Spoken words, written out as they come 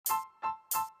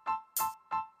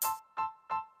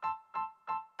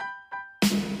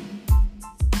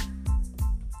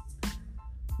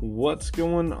What's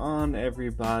going on,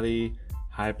 everybody?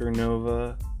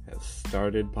 Hypernova has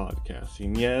started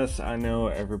podcasting. Yes, I know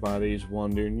everybody's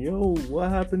wondering,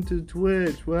 what happened to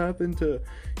Twitch? What happened to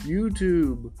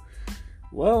YouTube?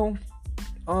 Well,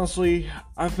 honestly,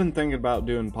 I've been thinking about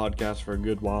doing podcasts for a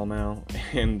good while now,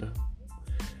 and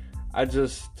I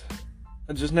just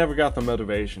never got the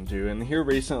motivation to. And here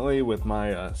recently, with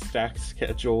my stacked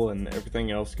schedule and everything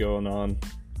else going on,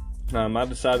 I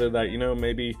decided that,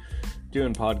 maybe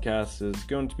doing podcasts is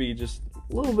going to be just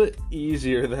a little bit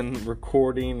easier than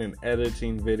recording and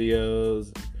editing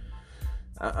videos.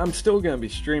 I'm still going to be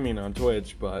streaming on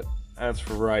Twitch, but as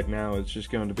for right now, it's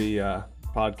just going to be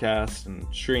podcasts and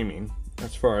streaming,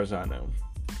 as far as I know.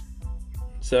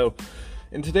 So,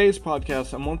 in today's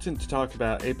podcast, I'm wanting to talk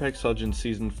about Apex Legends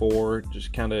Season 4,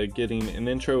 just kind of getting an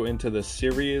intro into the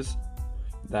series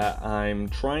that I'm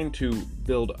trying to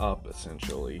build up,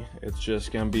 essentially. It's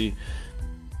just going to be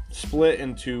split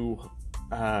into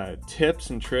tips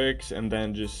and tricks, and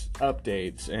then just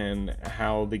updates and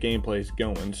how the gameplay is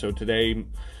going. So today,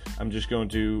 I'm just going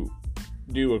to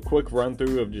do a quick run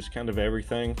through of just kind of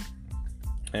everything,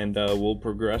 and we'll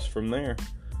progress from there.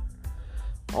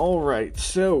 Alright,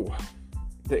 so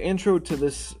the intro to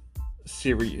this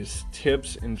series,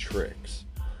 tips and tricks.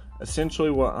 Essentially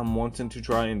what I'm wanting to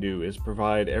try and do is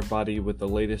provide everybody with the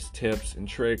latest tips and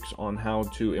tricks on how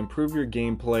to improve your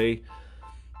gameplay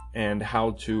and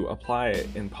how to apply it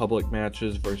in public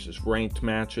matches versus ranked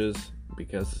matches,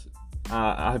 because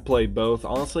I play both.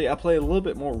 Honestly, I play a little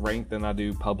bit more ranked than I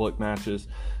do public matches,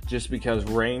 just because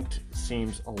ranked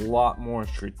seems a lot more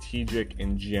strategic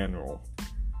in general.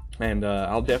 And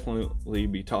I'll definitely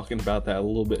be talking about that a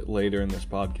little bit later in this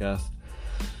podcast.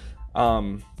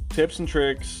 Tips and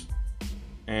tricks,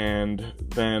 and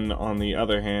then on the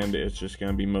other hand, it's just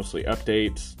going to be mostly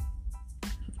updates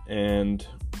and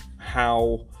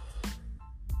how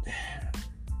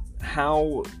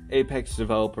Apex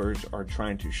developers are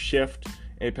trying to shift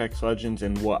Apex Legends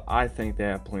and what I think they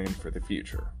have planned for the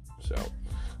future. So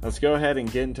let's go ahead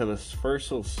and get into this first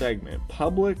little segment: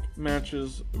 public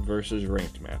matches versus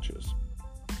ranked matches.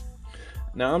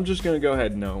 Now, I'm just going to go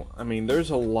ahead and know, there's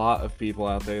a lot of people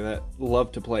out there that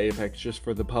love to play Apex just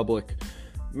for the public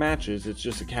matches. It's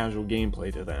just a casual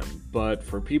gameplay to them. But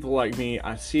for people like me,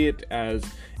 I see it as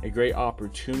a great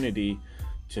opportunity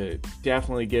to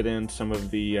definitely get in some of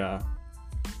the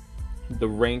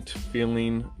ranked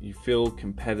feeling. You feel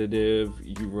competitive,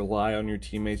 you rely on your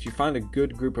teammates, you find a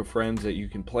good group of friends that you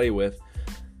can play with,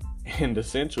 and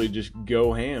essentially just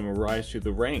go ham and rise through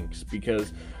the ranks,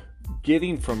 because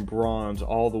getting from bronze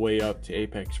all the way up to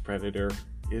Apex Predator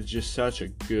is just such a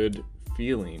good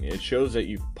feeling. It shows that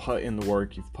you've put in the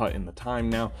work, you've put in the time.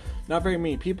 Now, not very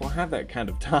many people have that kind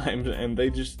of time, and they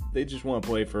just want to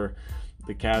play for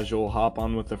the casual, hop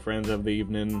on with the friends of the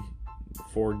evening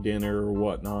before dinner or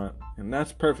whatnot, and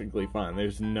that's perfectly fine.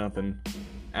 There's nothing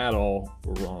at all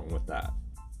wrong with that.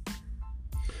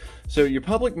 So your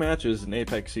public matches in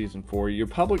Apex Season 4, your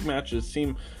public matches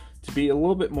seem to be a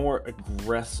little bit more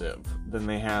aggressive than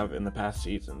they have in the past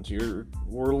seasons.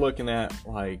 We're looking at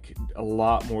like a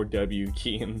lot more W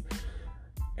keying,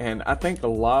 and I think a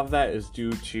lot of that is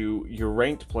due to your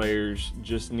ranked players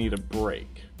just need a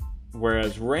break,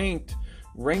 whereas ranked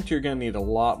you're going to need a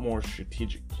lot more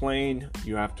strategic playing.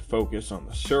 You have to focus on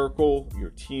the circle,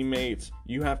 your teammates.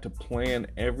 You have to plan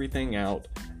everything out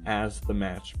as the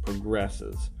match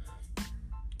progresses.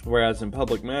 Whereas in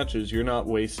public matches, you're not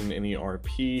wasting any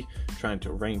RP trying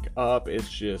to rank up.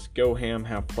 It's just go ham,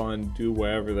 have fun, do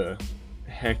whatever the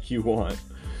heck you want.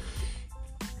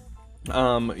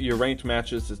 Your ranked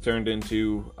matches is turned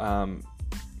into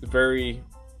very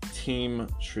team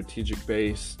strategic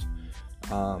based.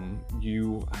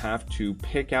 You have to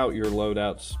pick out your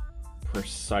loadouts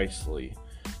precisely,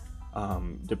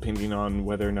 depending on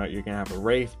whether or not you're going to have a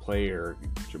Wraith player,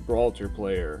 Gibraltar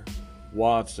player,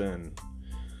 Wattson.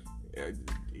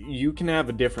 You can have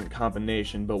a different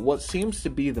combination, but what seems to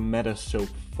be the meta so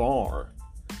far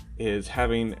is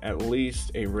having at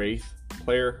least a Wraith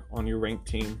player on your ranked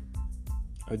team,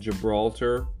 a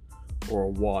Gibraltar, or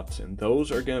a Wattson.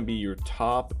 Those are going to be your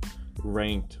top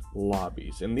ranked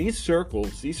lobbies. And these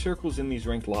circles in these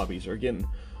ranked lobbies are getting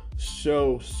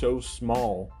so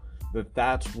small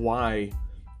that's why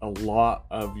a lot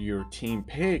of your team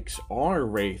picks are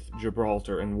Wraith,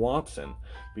 Gibraltar, and Wattson,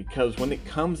 because when it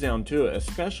comes down to it,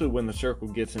 especially when the circle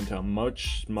gets into a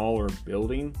much smaller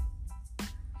building,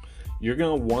 you're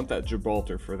going to want that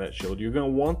Gibraltar for that shield. You're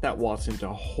going to want that Wattson to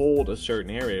hold a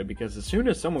certain area, because as soon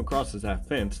as someone crosses that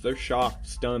fence, they're shocked,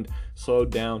 stunned,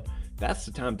 slowed down. That's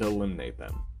the time to eliminate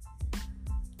them.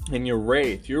 And your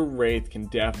Wraith can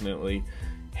definitely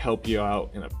help you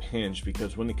out in a pinch,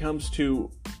 because when it comes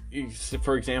to,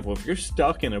 for example, if you're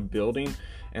stuck in a building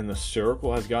and the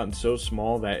circle has gotten so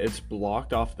small that it's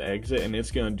blocked off the exit and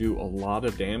it's going to do a lot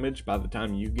of damage by the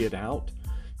time you get out,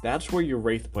 that's where your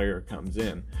Wraith player comes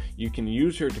in. You can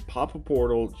use her to pop a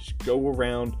portal, just go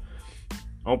around,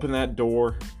 open that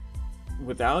door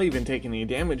without even taking any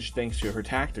damage thanks to her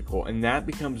tactical, and that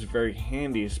becomes very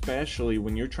handy, especially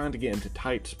when you're trying to get into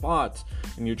tight spots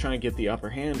and you're trying to get the upper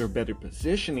hand or better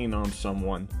positioning on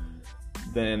someone.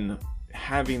 Then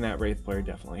having that Wraith player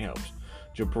definitely helps.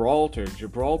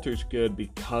 Gibraltar's good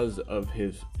because of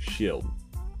his shield.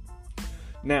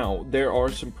 Now, there are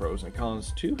some pros and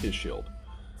cons to his shield.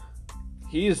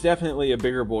 He is definitely a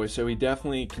bigger boy, so he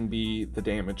definitely can be the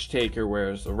damage taker,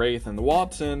 whereas the Wraith and the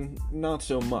Wattson, not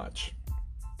so much.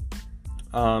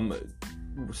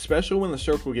 Especially when the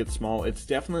circle gets small, it's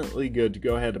definitely good to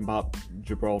go ahead and pop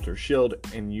Gibraltar's shield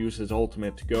and use his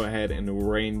ultimate to go ahead and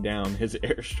rain down his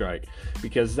airstrike,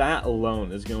 because that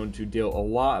alone is going to deal a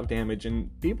lot of damage, and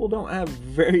people don't have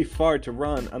very far to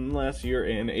run unless you're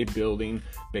in a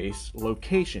building-based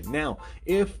location. Now,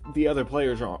 if the other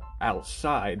players are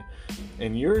outside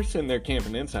and you're sitting there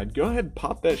camping inside, go ahead and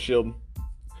pop that shield,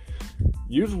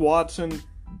 use Wattson,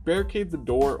 barricade the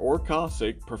door, or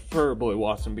Caustic, preferably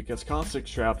Wattson, because Caustic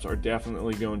traps are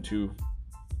definitely going to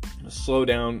slow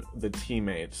down the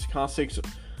teammates. Caustics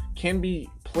can be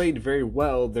played very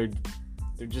well, they're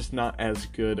just not as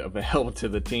good of a help to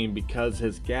the team because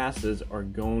his gases are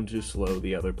going to slow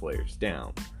the other players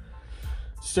down.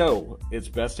 So it's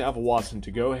best to have a Wattson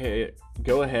to go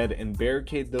ahead and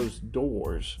barricade those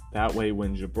doors. That way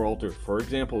when Gibraltar, for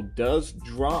example, does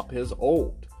drop his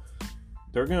ult,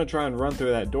 they're going to try and run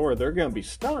through that door. They're going to be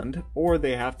stunned, or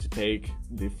they have to take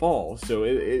the fall. So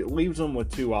it leaves them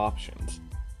with two options.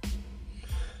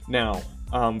 Now,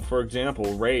 for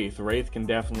example, Wraith can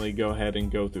definitely go ahead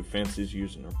and go through fences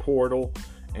using her portal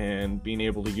and being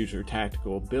able to use her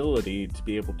tactical ability to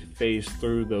be able to phase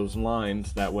through those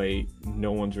lines. That way,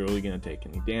 no one's really going to take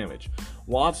any damage.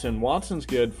 Wattson's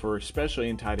good for, especially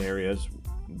in tight areas,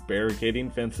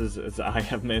 barricading fences, as I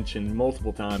have mentioned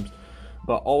multiple times,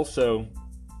 but also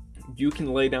you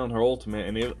can lay down her ultimate,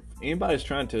 and if anybody's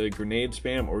trying to grenade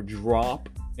spam or drop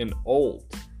an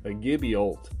ult, a Gibby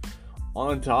ult,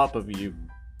 on top of you,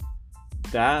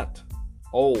 that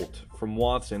ult from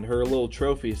Wattson, her little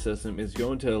trophy system, is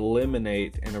going to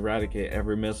eliminate and eradicate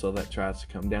every missile that tries to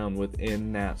come down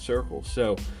within that circle.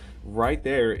 So right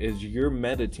there is your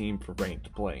meta team for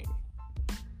ranked playing.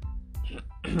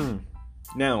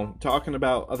 Now, talking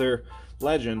about other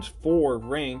legends for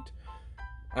ranked,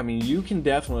 I mean, you can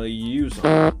definitely use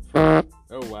them. Oh,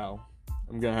 wow.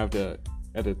 I'm going to have to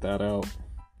edit that out.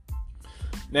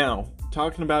 Now,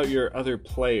 talking about your other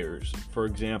players, for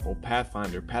example,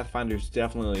 Pathfinder. Pathfinder's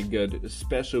definitely good,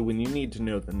 especially when you need to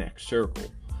know the next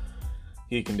circle.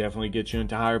 He can definitely get you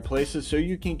into higher places so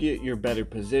you can get your better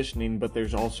positioning, but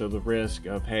there's also the risk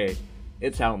of, hey,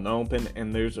 it's out in the open,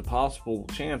 and there's a possible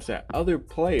chance that other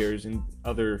players and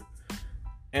other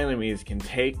enemies can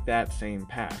take that same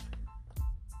path.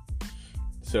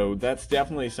 So that's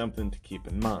definitely something to keep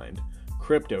in mind.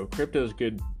 Crypto is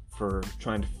good for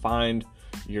trying to find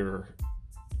your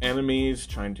enemies,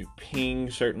 trying to ping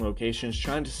certain locations,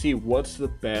 trying to see what's the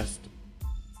best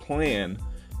plan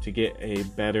to get a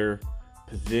better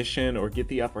position or get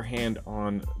the upper hand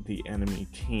on the enemy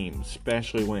team,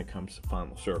 especially when it comes to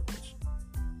final circles.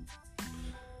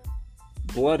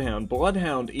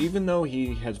 Bloodhound, even though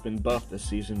he has been buffed this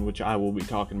season, which I will be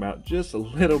talking about just a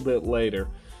little bit later,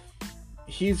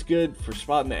 he's good for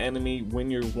spotting the enemy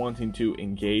when you're wanting to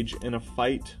engage in a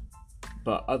fight.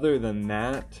 But other than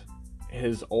that,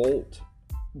 his ult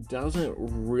doesn't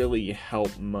really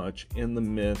help much in the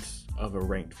midst of a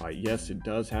ranked fight. Yes, it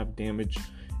does have damage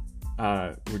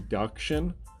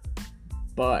reduction,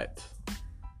 but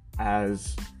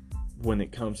as when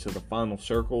it comes to the final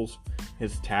circles,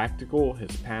 his tactical,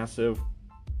 his passive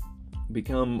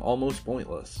become almost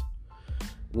pointless.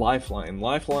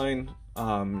 Lifeline,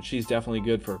 she's definitely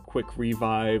good for a quick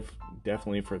revive,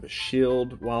 definitely for the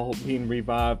shield while being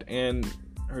revived, and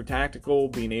her tactical,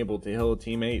 being able to heal a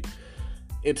teammate.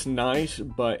 It's nice,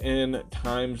 but in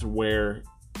times where,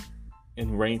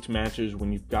 in ranked matches,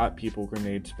 when you've got people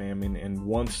grenade spamming, and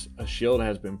once a shield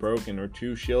has been broken or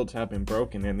two shields have been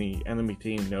broken and the enemy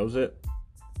team knows it,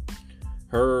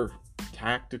 her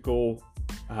tactical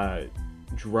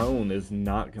drone is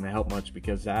not going to help much,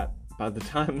 because that, by the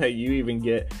time that you even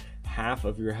get half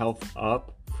of your health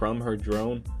up from her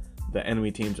drone, the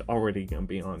enemy team's already going to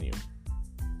be on you.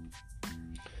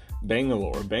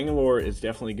 Bangalore is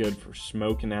definitely good for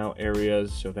smoking out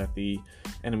areas so that the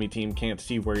enemy team can't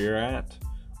see where you're at.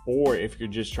 or if you're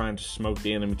just trying to smoke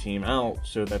the enemy team out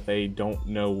so that they don't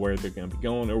know where they're going to be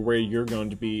going or where you're going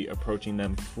to be approaching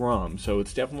them from. So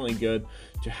it's definitely good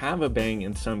to have a Bang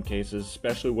in some cases,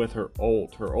 especially with her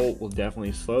ult. Her ult will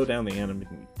definitely slow down the enemy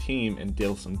team and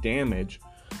deal some damage,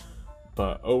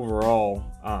 but overall,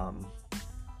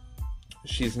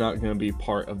 she's not going to be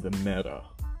part of the meta.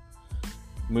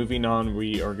 Moving on,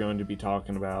 we are going to be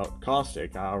talking about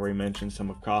Caustic. I already mentioned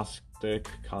some of Caustic.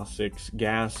 Caustic's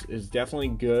gas is definitely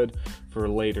good for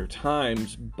later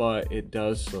times, but it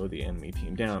does slow the enemy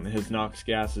team down. His Nox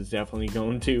gas is definitely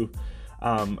going to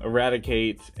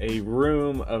eradicate a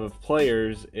room of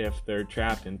players if they're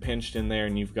trapped and pinched in there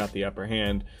and you've got the upper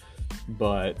hand.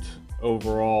 But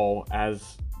overall,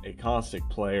 as a Caustic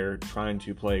player, trying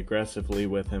to play aggressively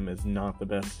with him is not the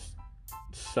best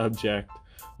subject,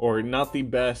 or not the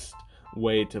best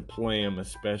way to play him,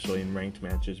 especially in ranked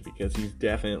matches, because he's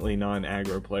definitely not an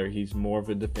aggro player. He's more of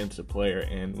a defensive player,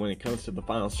 and when it comes to the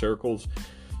final circles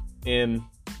in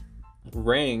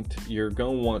ranked, you're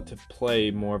going to want to play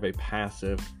more of a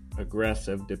passive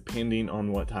aggressive depending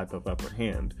on what type of upper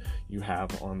hand you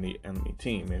have on the enemy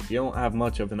team. If you don't have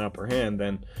much of an upper hand,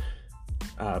 then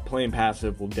playing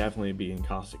passive will definitely be in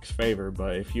Caustic's favor.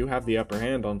 But if you have the upper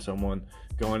hand on someone,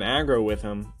 going aggro with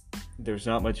him, there's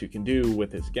not much you can do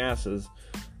with his gases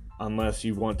unless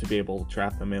you want to be able to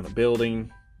trap them in a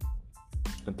building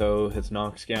and throw his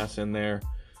Nox gas in there.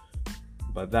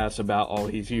 But that's about all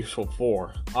he's useful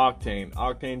for.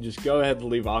 Octane, just go ahead and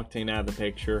leave Octane out of the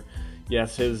picture.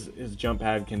 Yes, his jump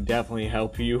pad can definitely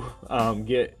help you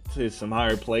get to some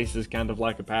higher places, kind of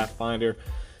like a Pathfinder.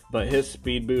 But his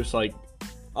speed boost, like,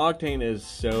 Octane is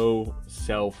so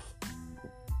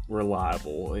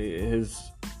self-reliable.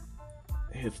 His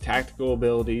tactical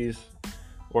abilities,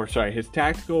 his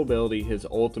tactical ability, his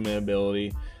ultimate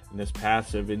ability, and his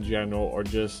passive in general are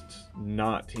just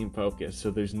not team focused.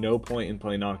 So there's no point in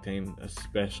playing Octane,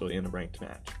 especially in a ranked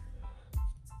match.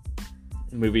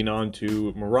 Moving on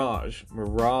to Mirage.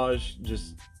 Mirage,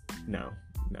 just no.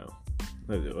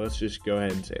 Let's just go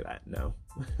ahead and say that, no.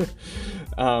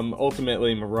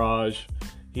 Ultimately, Mirage,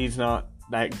 he's not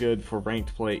that good for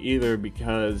ranked play either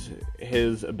because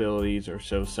his abilities are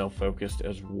so self-focused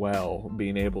as well.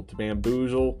 Being able to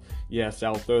bamboozle, yes,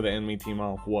 I'll throw the enemy team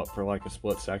off for like a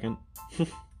split second.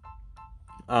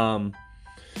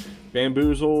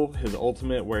 Bamboozle, his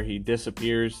ultimate where he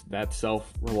disappears, that's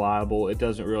self-reliable. It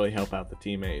doesn't really help out the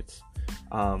teammates.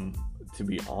 To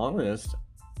be honest,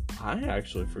 I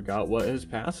actually forgot what his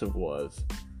passive was.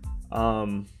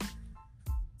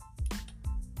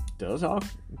 Does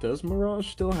Mirage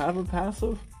still have a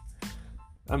passive?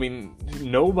 I mean,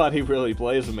 nobody really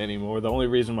plays him anymore. The only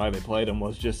reason why they played him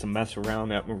was just to mess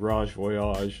around at Mirage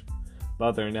Voyage. But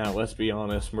other than that, let's be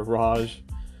honest, Mirage,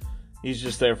 he's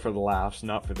just there for the laughs,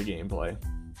 not for the gameplay.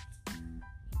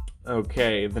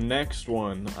 Okay, the next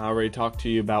one. I already talked to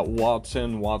you about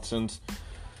Watson. Watson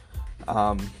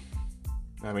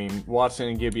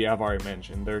and Gibby, I've already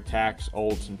mentioned. Their attacks,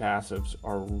 ults, and passives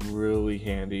are really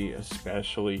handy,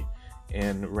 especially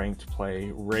in ranked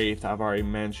play. Wraith, I've already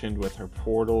mentioned with her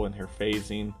portal and her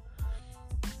phasing.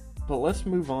 But let's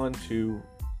move on to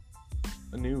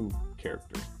a new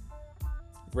character.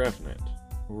 Revenant.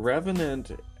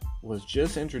 Revenant was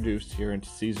just introduced here into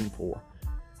Season 4.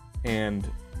 And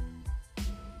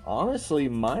honestly,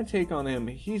 my take on him,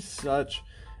 he's such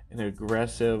an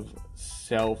aggressive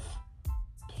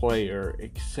player,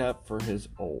 except for his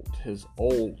ult. His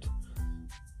ult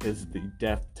is the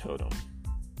death totem.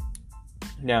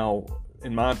 Now,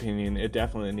 in my opinion, it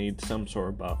definitely needs some sort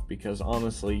of buff because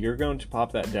honestly, you're going to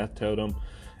pop that death totem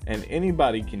and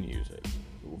anybody can use it.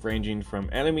 Ranging from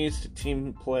enemies to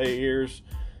team players,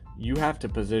 you have to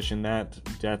position that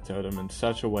death totem in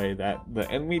such a way that the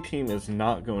enemy team is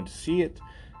not going to see it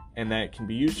and that can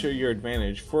be used to your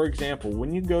advantage. For example,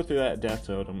 when you go through that death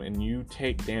totem and you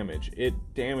take damage, it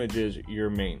damages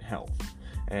your main health.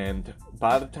 And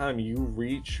by the time you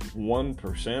reach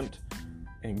 1%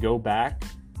 and go back,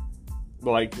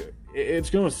 like, it's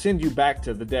going to send you back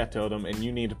to the death totem and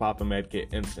you need to pop a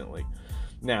medkit instantly.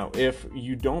 Now, if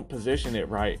you don't position it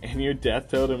right and your death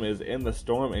totem is in the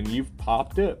storm and you've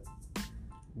popped it,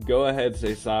 go ahead and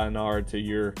say sayonara to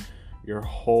your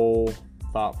whole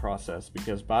thought process,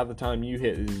 because by the time you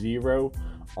hit 0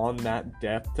 on that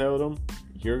death totem,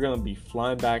 you're going to be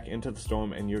flying back into the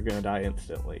storm and you're going to die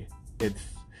instantly.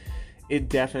 It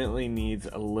definitely needs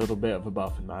a little bit of a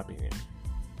buff in my opinion.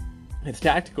 Its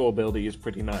tactical ability is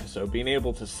pretty nice, so being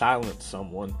able to silence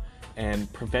someone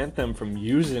and prevent them from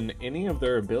using any of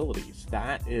their abilities,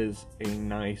 that is a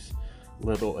nice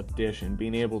little addition,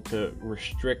 being able to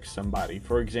restrict somebody.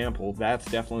 For example, that's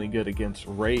definitely good against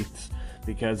Wraiths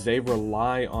because they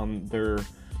rely on their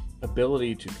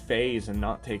ability to phase and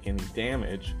not take any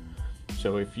damage.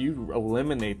 So if you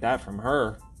eliminate that from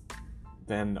her,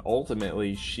 then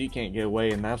ultimately she can't get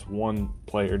away, and that's one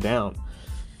player down.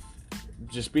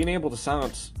 Just being able to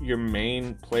silence your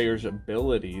main player's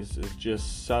abilities is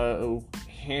just so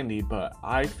handy, but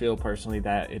I feel personally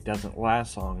that it doesn't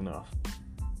last long enough.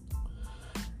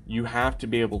 You have to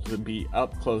be able to be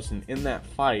up close and in that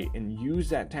fight and use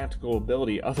that tactical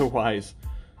ability. Otherwise,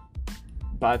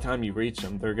 by the time you reach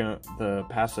them,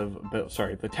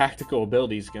 the tactical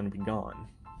ability is gonna be gone.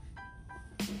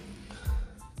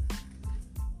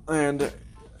 And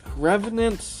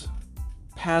Revenant's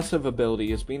passive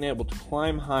ability is being able to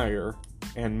climb higher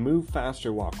and move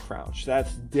faster while crouched.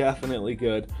 That's definitely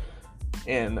good.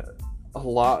 And a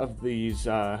lot of these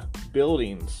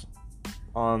buildings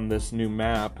on this new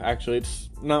map, actually it's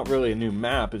not really a new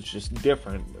map, it's just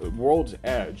different. World's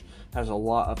Edge has a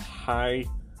lot of high,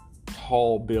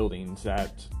 tall buildings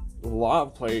that a lot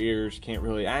of players can't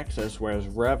really access, whereas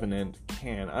Revenant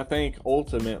can. I think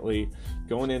ultimately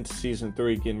going into Season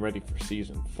 3, getting ready for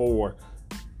Season 4,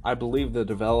 I believe the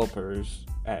developers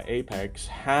at Apex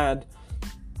had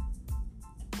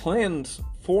plans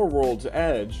for World's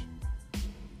Edge,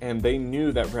 and they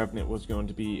knew that Revenant was going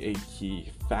to be a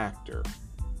key factor.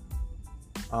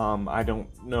 I don't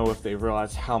know if they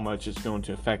realized how much it's going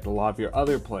to affect a lot of your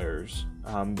other players.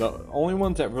 The only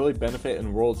ones that really benefit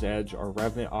in World's Edge are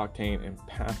Revenant, Octane, and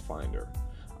Pathfinder.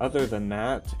 Other than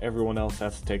that, everyone else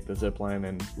has to take the zipline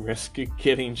and risk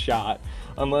getting shot,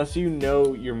 unless you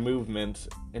know your movements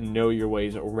and know your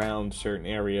ways around certain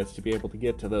areas to be able to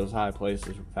get to those high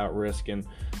places without risking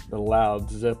the loud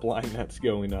zipline that's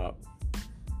going up.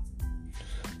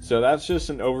 So that's just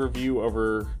an overview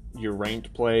over your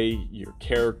ranked play, your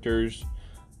characters,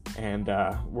 and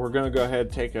we're going to go ahead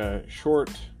and take a short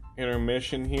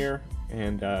intermission here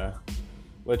and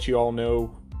let you all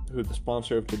know who the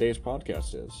sponsor of today's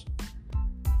podcast is.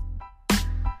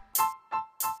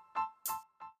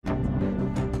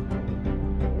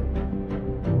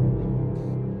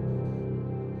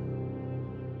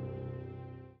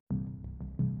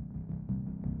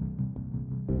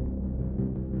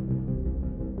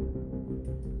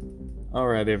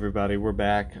 Alright everybody, we're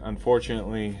back.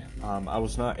 Unfortunately, I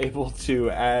was not able to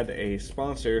add a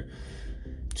sponsor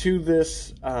to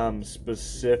this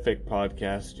specific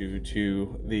podcast due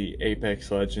to the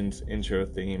Apex Legends intro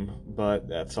theme, but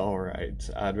that's alright.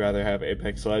 I'd rather have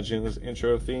Apex Legends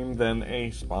intro theme than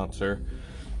a sponsor,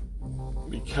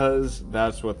 because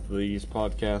that's what these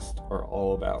podcasts are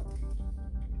all about.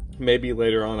 Maybe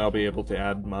later on I'll be able to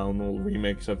add my own little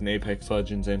remix of an Apex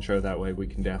Legends intro. That way we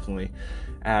can definitely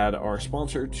add our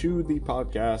sponsor to the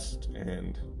podcast,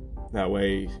 and that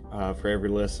way for every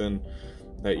listen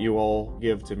that you all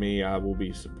give to me, I will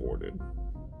be supported.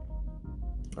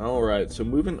 Alright, so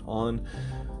moving on,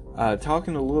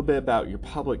 talking a little bit about your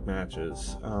public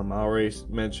matches. I already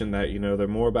mentioned that, they're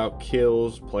more about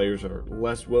kills, players are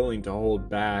less willing to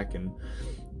hold back, and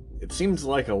it seems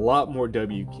like a lot more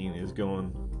W-Keen is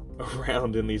going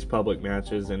around in these public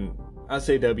matches, and I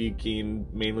say W-Keen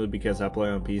mainly because I play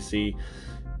on PC,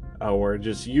 or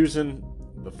just using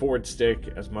the forward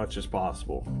stick as much as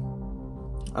possible.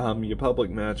 Your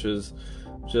public matches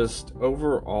just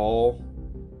overall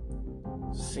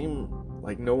seem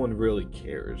like no one really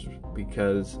cares,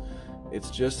 because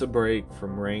it's just a break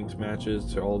from ranked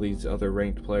matches to all these other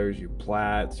ranked players, your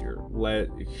plats,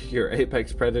 your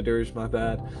Apex Predators,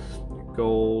 your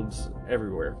golds,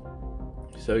 everywhere.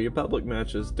 So your public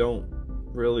matches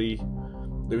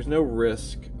there's no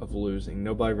risk of losing.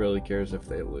 Nobody really cares if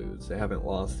they lose. They haven't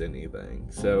lost anything.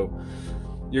 So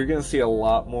you're going to see a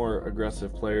lot more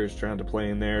aggressive players trying to play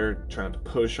in there, trying to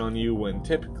push on you when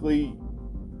typically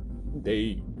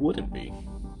they wouldn't be.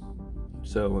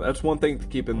 So that's one thing to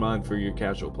keep in mind for your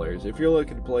casual players. If you're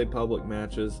looking to play public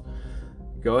matches,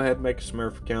 go ahead and make a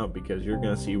Smurf account, because you're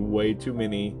going to see way too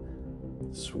many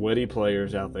sweaty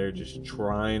players out there just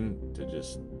trying to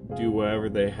just do whatever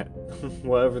they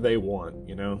want,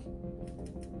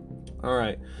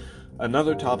 Alright,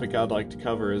 another topic I'd like to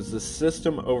cover is the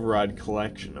System Override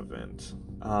Collection event.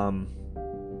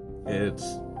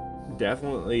 It's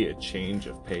definitely a change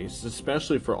of pace,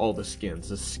 especially for all the skins.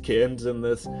 The skins in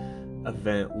this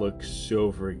event look so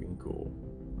freaking cool.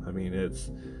 I mean,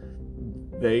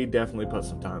 they definitely put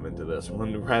some time into this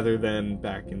one, rather than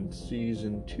back in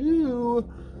Season 2,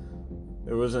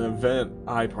 there was an event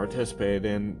I participated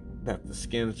in that the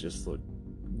skins just looked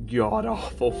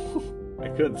god-awful. I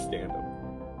couldn't stand them.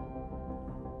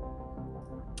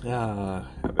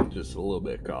 Having just a little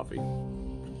bit of coffee.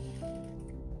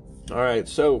 Alright,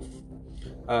 so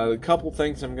a couple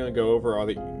things I'm going to go over are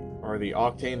the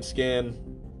Octane skin,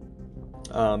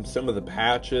 some of the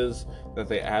patches that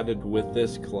they added with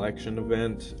this collection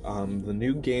event, the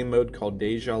new game mode called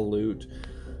Deja Loot,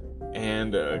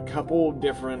 and a couple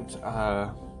different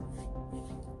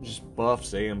just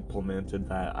buffs they implemented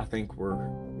that I think were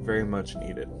very much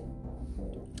needed.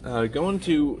 Going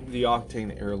to the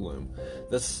Octane Heirloom.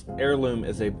 This heirloom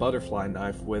is a butterfly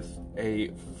knife with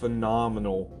a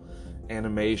phenomenal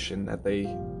animation that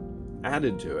they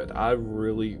added to it. I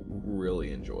really,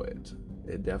 really enjoy it.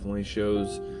 It definitely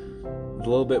shows a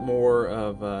little bit more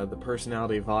of the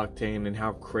personality of Octane and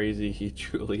how crazy he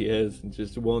truly is, and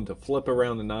just willing to flip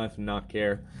around the knife and not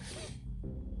care.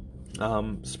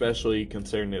 Especially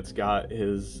considering it's got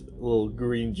his little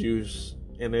green juice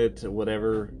in it,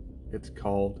 whatever it's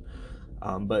called.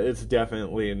 But it's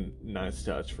definitely a nice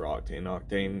touch for Octane.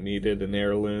 Octane needed an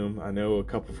heirloom. I know a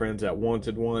couple friends that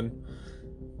wanted one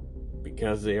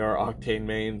because they are Octane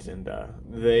mains, and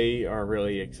they are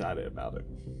really excited about it.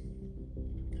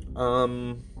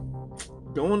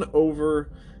 Going over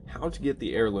how to get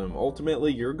the heirloom.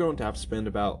 Ultimately, you're going to have to spend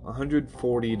about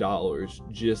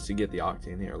 $140 just to get the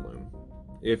Octane heirloom,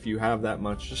 if you have that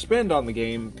much to spend on the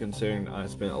game, considering I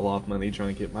spent a lot of money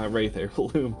trying to get my Wraith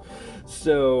heirloom.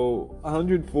 So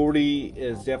 $140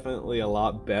 is definitely a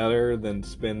lot better than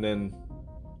spending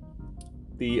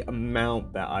the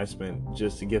amount that I spent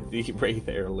just to get the Wraith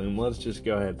heirloom. Let's just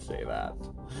go ahead and say that.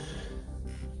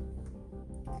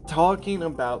 Talking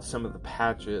about some of the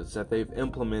patches that they've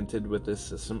implemented with this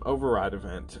system override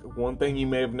event, one thing you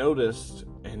may have noticed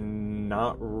and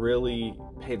not really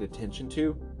paid attention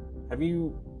to, have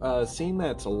you seen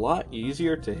that it's a lot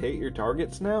easier to hit your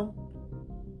targets now?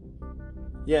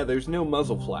 Yeah, there's no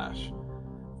muzzle flash.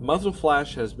 Muzzle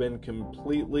flash has been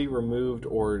completely removed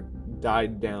or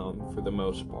died down for the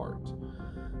most part.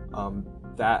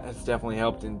 That has definitely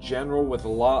helped in general, with a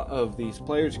lot of these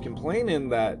players complaining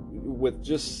that with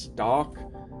just stock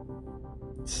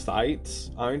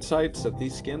sights, iron sights that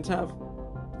these skins have,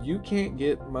 you can't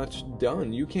get much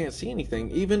done. You can't see anything.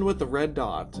 Even with the red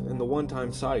dot and the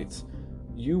one-time sights,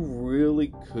 you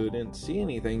really couldn't see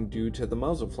anything due to the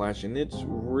muzzle flash, and it's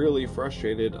really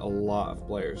frustrated a lot of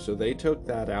players. So they took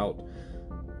that out,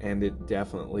 and it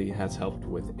definitely has helped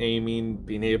with aiming,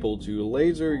 being able to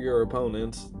laser your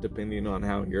opponents depending on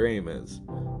how your aim is.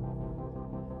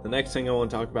 The next thing I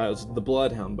want to talk about is the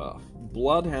Bloodhound buff.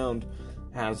 Bloodhound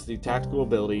has the tactical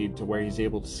ability to where he's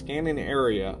able to scan an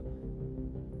area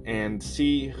and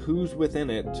see who's within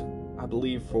it, I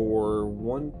believe for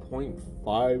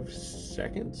 1.5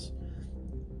 seconds.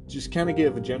 Just kind of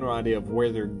give a general idea of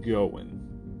where they're going.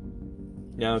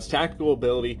 Now, his tactical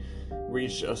ability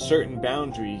reached a certain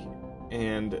boundary,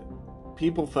 and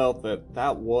people felt that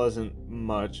that wasn't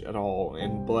much at all,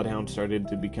 and Bloodhound started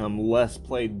to become less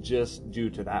played just due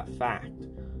to that fact.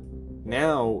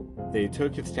 Now, they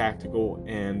took its tactical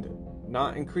and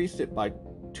not increased it by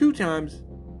 2 times,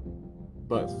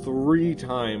 but 3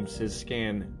 times his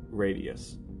scan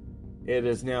radius. It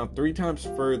is now 3 times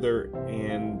further,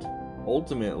 and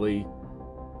ultimately,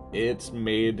 it's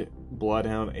made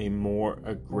Bloodhound a more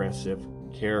aggressive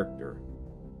character.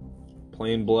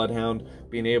 Playing Bloodhound,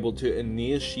 being able to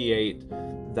initiate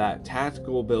that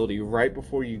tactical ability right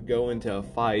before you go into a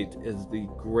fight is the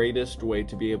greatest way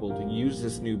to be able to use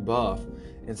this new buff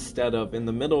instead of in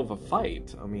the middle of a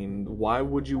fight. I mean, why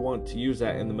would you want to use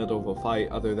that in the middle of a fight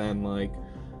other than, like,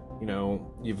 you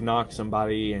know, you've knocked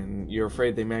somebody and you're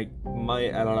afraid they might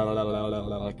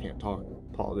I can't talk,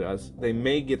 apologize. They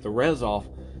may get the res off,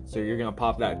 so you're going to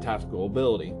pop that tactical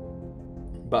ability.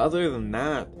 But other than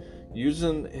that,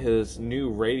 using his new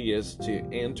radius to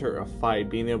enter a fight,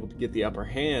 being able to get the upper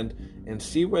hand and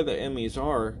see where the enemies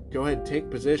are, go ahead, take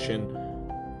position,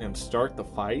 and start the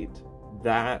fight,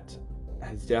 that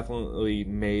has definitely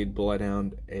made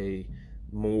Bloodhound a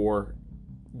more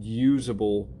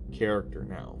usable character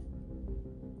now.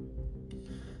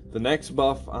 The next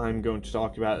buff I'm going to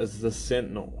talk about is the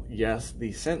Sentinel. Yes,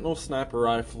 the Sentinel sniper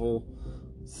rifle.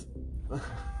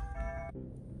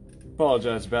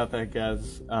 Apologize about that,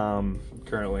 guys.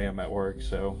 Currently I'm at work,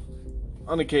 so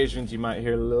on occasions you might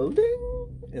hear a little ding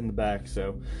in the back.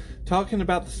 So, talking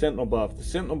about the Sentinel buff. The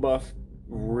Sentinel buff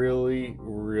really,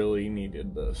 really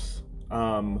needed this.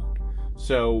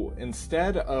 So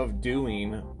instead of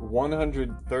doing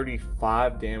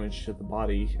 135 damage to the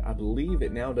body, I believe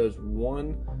it now does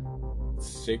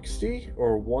 160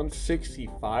 or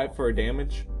 165 for a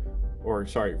damage, or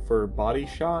sorry, for a body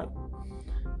shot.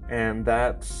 And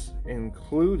that's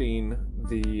including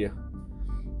the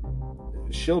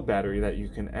shield battery that you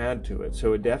can add to it.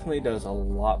 So it definitely does a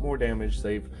lot more damage.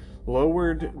 They've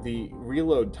lowered the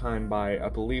reload time by, I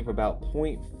believe, about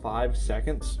 0.5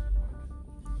 seconds.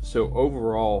 So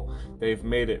overall, they've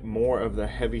made it more of the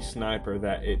heavy sniper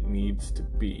that it needs to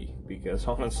be, because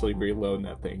honestly, reloading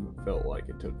that thing felt like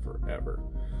it took forever.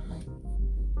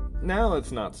 Now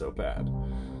it's not so bad.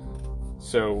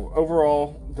 So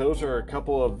overall, those are a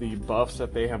couple of the buffs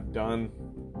that they have done.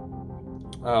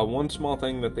 One small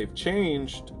thing that they've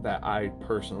changed that I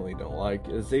personally don't like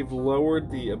is they've lowered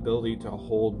the ability to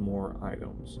hold more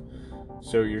items.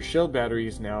 So your shield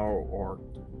batteries now are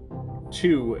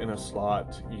 2 in a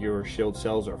slot, your shield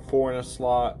cells are 4 in a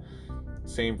slot.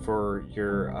 Same for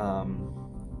your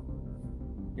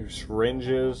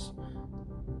syringes.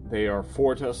 They are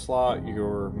 4 to a slot,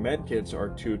 your medkits are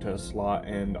 2 to a slot,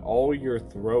 and all your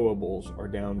throwables are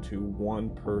down to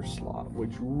 1 per slot,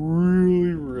 which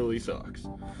really sucks.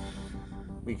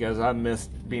 Because I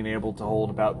missed being able to hold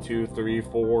about 2, 3,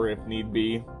 4 if need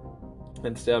be,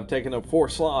 instead of taking up 4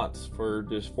 slots for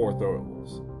just 4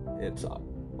 throwables.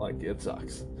 It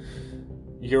sucks.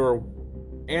 Your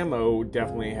ammo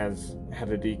definitely has had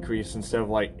a decrease. Instead of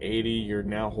like 80, you're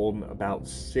now holding about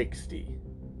 60.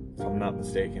 If I'm not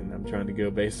mistaken. I'm trying to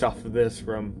go based off of this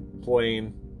from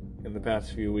playing in the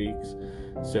past few weeks.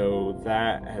 So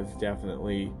that has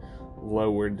definitely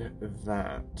lowered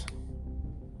that.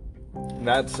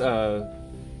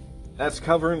 That's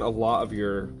covering a lot of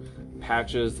your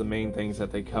patches, the main things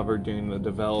that they covered during the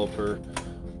developer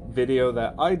video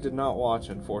that I did not watch,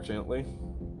 unfortunately.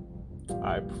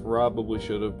 I probably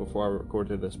should have before I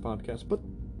recorded this podcast, but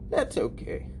that's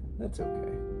okay.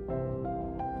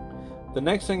 The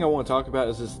next thing I want to talk about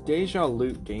is this Deja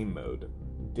Loot game mode.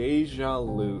 Deja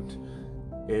Loot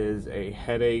is a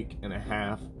headache and a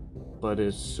half, but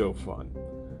is so fun.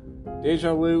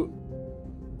 Deja Loot,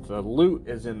 the loot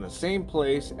is in the same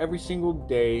place every single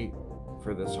day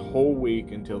for this whole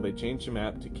week until they change the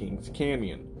map to Kings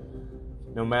Canyon.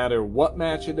 No matter what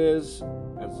match it is,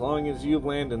 as long as you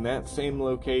land in that same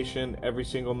location every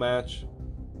single match,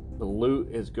 the loot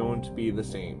is going to be the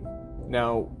same.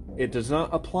 Now, it does not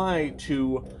apply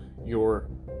to your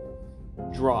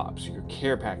drops, your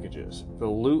care packages. The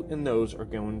loot in those are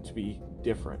going to be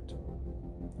different.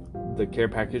 The care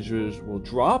packages will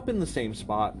drop in the same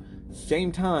spot,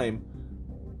 same time,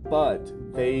 but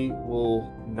they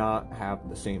will not have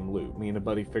the same loot. Me and a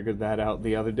buddy figured that out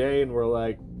the other day, and we're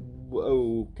like,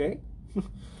 okay.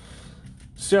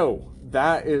 So,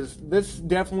 this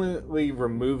definitely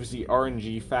removes the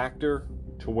RNG factor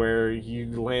to where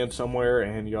you land somewhere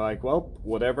and you're like, well,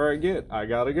 whatever I get, I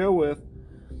gotta go with.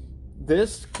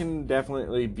 This can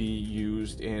definitely be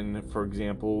used in, for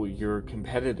example, your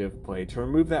competitive play to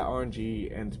remove that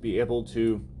RNG and to be able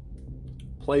to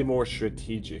play more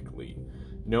strategically.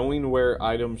 Knowing where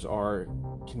items are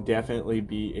can definitely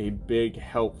be a big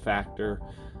help factor,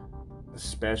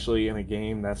 especially in a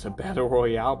game that's a battle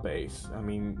royale base. I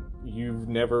mean, you've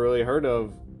never really heard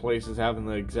of places having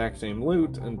the exact same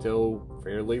loot until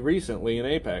fairly recently in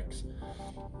Apex.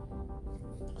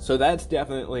 So that's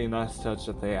definitely a nice touch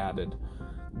that they added.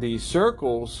 The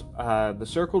circles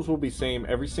will be same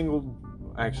every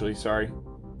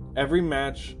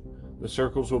match. The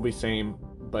circles will be same,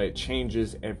 but it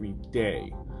changes every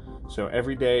day. So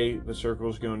every day the circle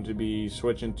is going to be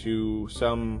switching to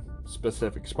some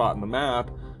specific spot in the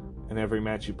map, and every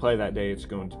match you play that day it's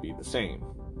going to be the same.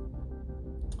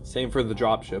 Same for the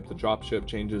dropship. The dropship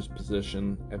changes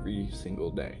position every single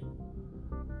day.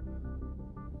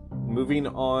 Moving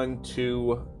on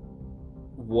to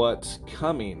what's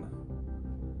coming.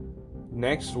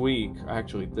 Next week,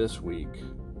 actually this week,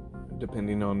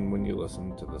 depending on when you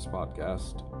listen to this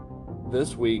podcast,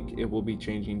 this week it will be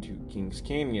changing to Kings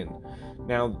Canyon.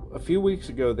 Now, a few weeks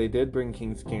ago they did bring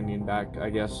Kings Canyon back, I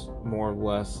guess more or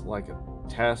less like a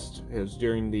test. It was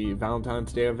during the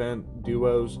Valentine's Day event,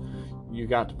 duos. You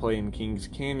got to play in Kings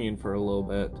Canyon for a little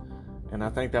bit, and I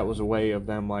think that was a way of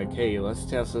them like, hey, let's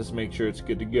test this, make sure it's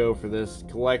good to go for this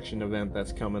collection event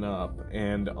that's coming up.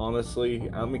 And honestly,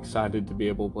 I'm excited to be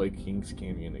able to play Kings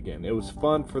Canyon again. It was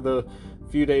fun for the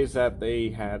few days that they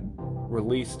had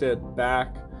released it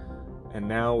back, and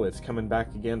now it's coming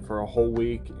back again for a whole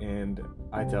week, and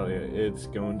I tell you, it's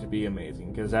going to be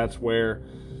amazing, because that's where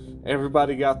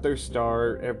everybody got their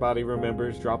start. Everybody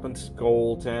remembers dropping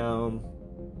Skull Town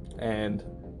and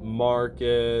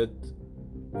Market.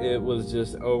 It was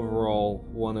just overall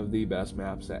one of the best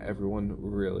maps that everyone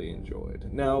really enjoyed.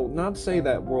 Now, not to say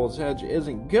that World's Edge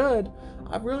isn't good.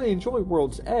 I really enjoy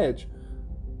World's Edge.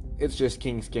 It's just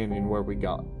Kings Canyon where we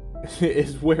got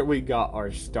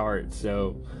our start.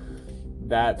 So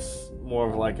that's more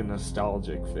of like a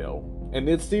nostalgic feel. And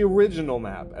it's the original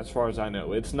map, as far as I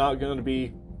know. It's not going to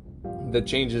be the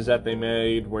changes that they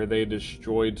made where they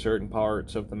destroyed certain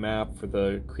parts of the map for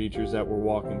the creatures that we're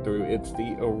walking through. It's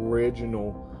the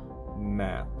original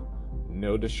map.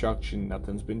 No destruction,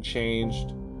 nothing's been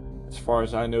changed. As far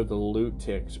as I know, the loot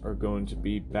ticks are going to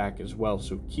be back as well.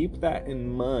 So keep that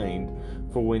in mind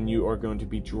for when you are going to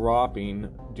be dropping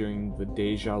during the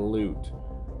Deja loot.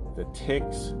 The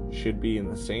ticks should be in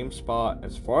the same spot,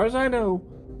 as far as I know,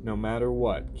 no matter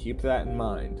what. Keep that in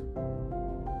mind.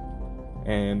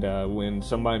 And when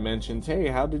somebody mentions, hey,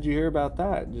 how did you hear about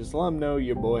that? Just let them know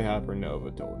your boy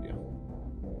Hypernova told you.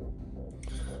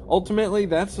 Ultimately,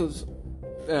 that's as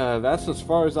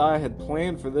far as I had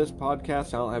planned for this podcast.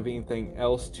 I don't have anything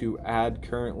else to add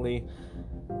currently.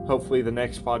 Hopefully the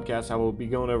next podcast I will be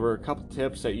going over a couple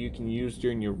tips that you can use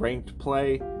during your ranked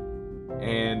play.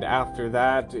 And after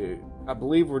that, I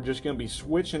believe we're just going to be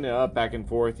switching it up back and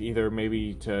forth, either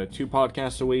maybe to 2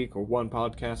 podcasts a week or 1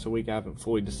 podcast a week. I haven't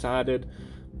fully decided,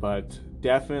 but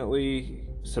definitely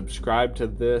subscribe to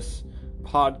this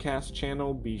podcast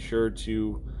channel. Be sure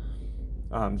to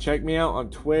check me out on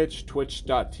Twitch,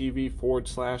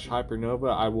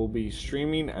 twitch.tv/Hypernova. I will be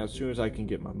streaming as soon as I can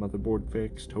get my motherboard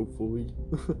fixed, hopefully.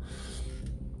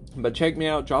 But check me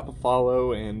out, drop a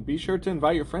follow, and be sure to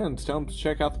invite your friends. Tell them to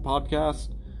check out the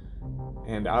podcast.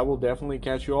 And I will definitely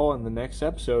catch you all in the next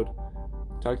episode.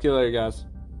 Talk to you later, guys.